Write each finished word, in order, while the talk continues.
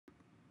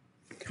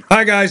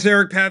Hi guys,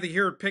 Eric Pathy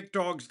here at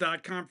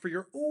PickDawgz.com for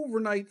your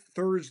overnight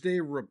Thursday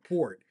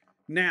report.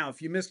 Now,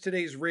 if you missed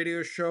today's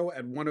radio show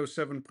at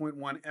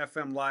 107.1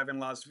 FM live in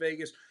Las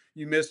Vegas,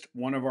 you missed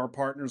one of our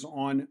partners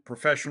on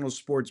professional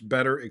sports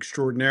bettor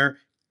extraordinaire,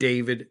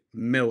 David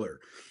Miller.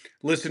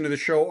 Listen to the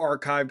show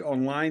archived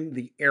online,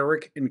 the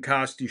Eric and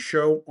Costi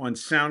Show on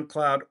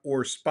SoundCloud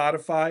or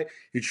Spotify.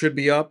 It should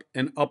be up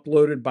and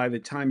uploaded by the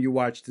time you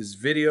watch this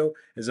video,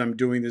 as I'm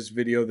doing this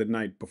video the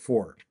night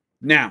before.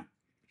 Now,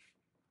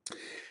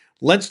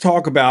 let's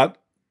talk about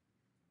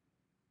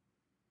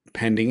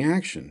pending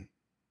action.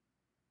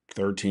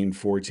 13,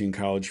 14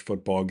 college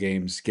football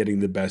games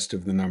getting the best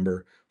of the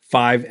number.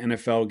 5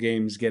 NFL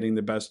games getting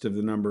the best of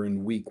the number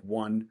in week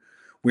 1.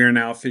 We are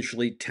now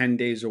officially 10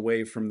 days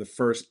away from the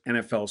first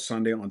NFL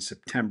Sunday on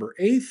September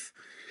 8th.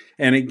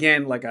 And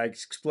again, like I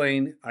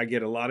explained, I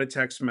get a lot of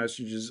text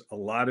messages, a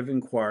lot of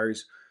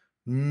inquiries.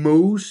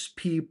 Most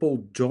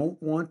people don't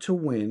want to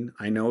win.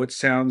 I know it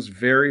sounds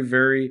very,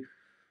 very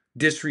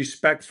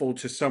disrespectful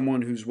to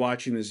someone who's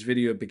watching this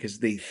video because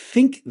they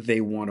think they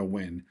want to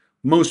win.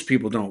 Most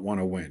people don't want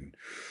to win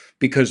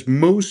because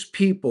most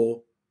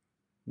people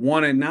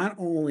want to not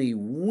only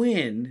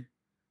win,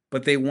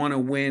 but they want to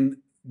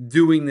win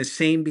doing the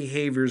same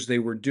behaviors they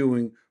were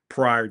doing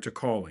prior to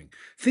calling.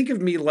 Think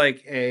of me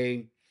like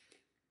a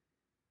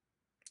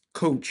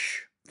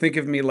coach. Think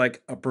of me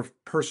like a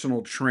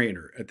personal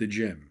trainer at the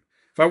gym.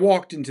 If I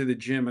walked into the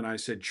gym and I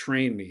said,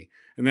 train me,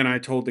 and then I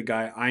told the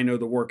guy, I know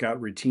the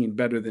workout routine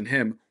better than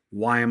him,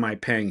 why am I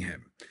paying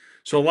him?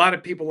 So a lot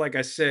of people, like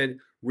I said,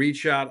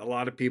 reach out. A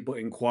lot of people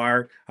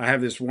inquire. I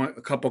have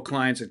a couple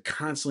clients that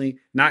constantly,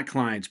 not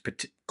clients,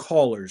 but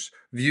callers,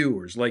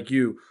 viewers like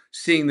you,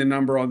 seeing the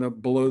number on the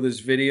below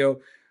this video,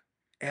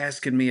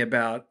 asking me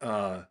about,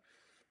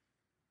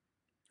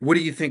 what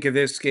do you think of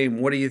this game?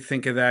 What do you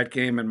think of that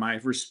game? And my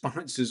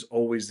response is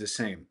always the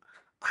same.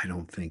 I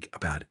don't think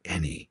about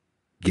any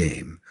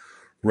game,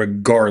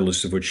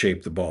 regardless of what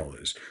shape the ball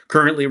is.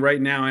 Currently, right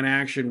now in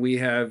action, we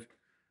have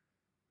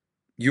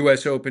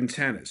US Open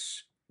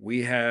tennis.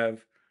 We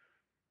have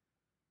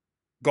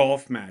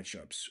golf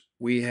matchups.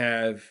 We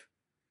have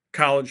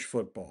college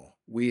football.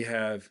 We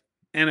have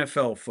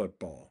NFL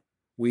football.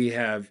 We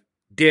have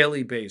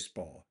daily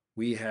baseball.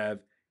 We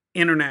have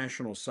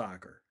international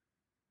soccer.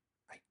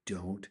 I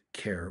don't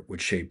care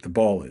what shape the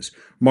ball is.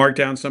 Mark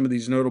down some of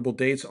these notable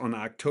dates. On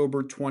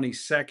October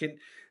 22nd,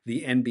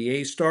 the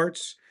NBA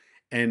starts,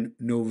 and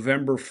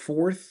November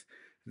 4th,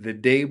 the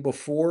day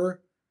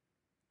before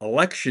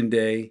Election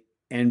Day,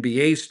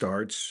 NBA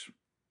starts,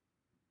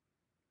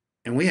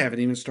 and we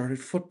haven't even started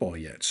football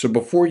yet. So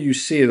before you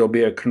see it, there'll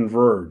be a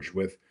converge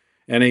with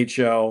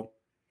NHL,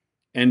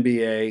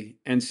 NBA,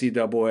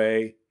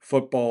 NCAA,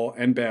 football,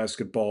 and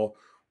basketball,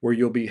 where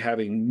you'll be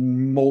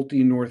having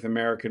multi-North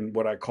American,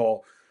 what I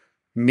call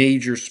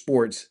major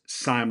sports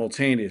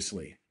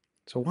simultaneously.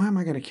 So why am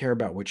I going to care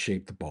about what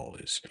shape the ball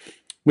is?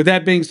 With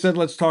that being said,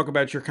 let's talk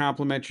about your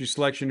complimentary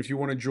selection. If you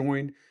want to join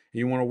and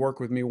you want to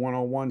work with me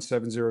one-on-one,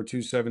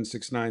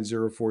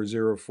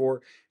 702-769-0404.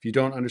 If you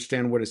don't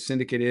understand what a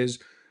syndicate is,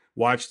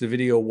 watch the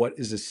video, What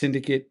is a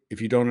Syndicate?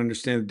 If you don't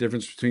understand the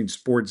difference between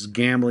sports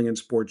gambling and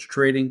sports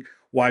trading,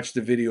 watch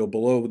the video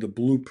below, The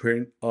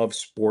Blueprint of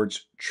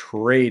Sports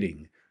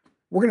Trading.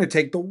 We're going to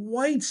take the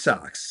White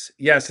Sox.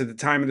 Yes, at the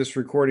time of this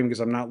recording, because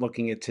I'm not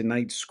looking at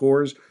tonight's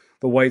scores,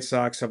 the White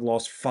Sox have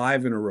lost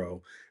 5 in a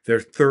row. They're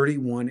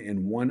 31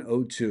 and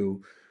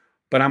 102,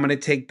 but I'm going to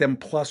take them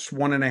plus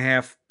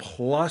 1.5,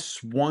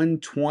 plus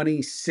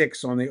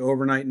 126 on the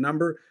overnight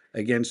number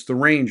against the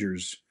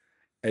Rangers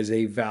as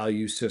a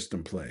value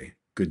system play.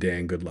 Good day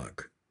and good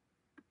luck.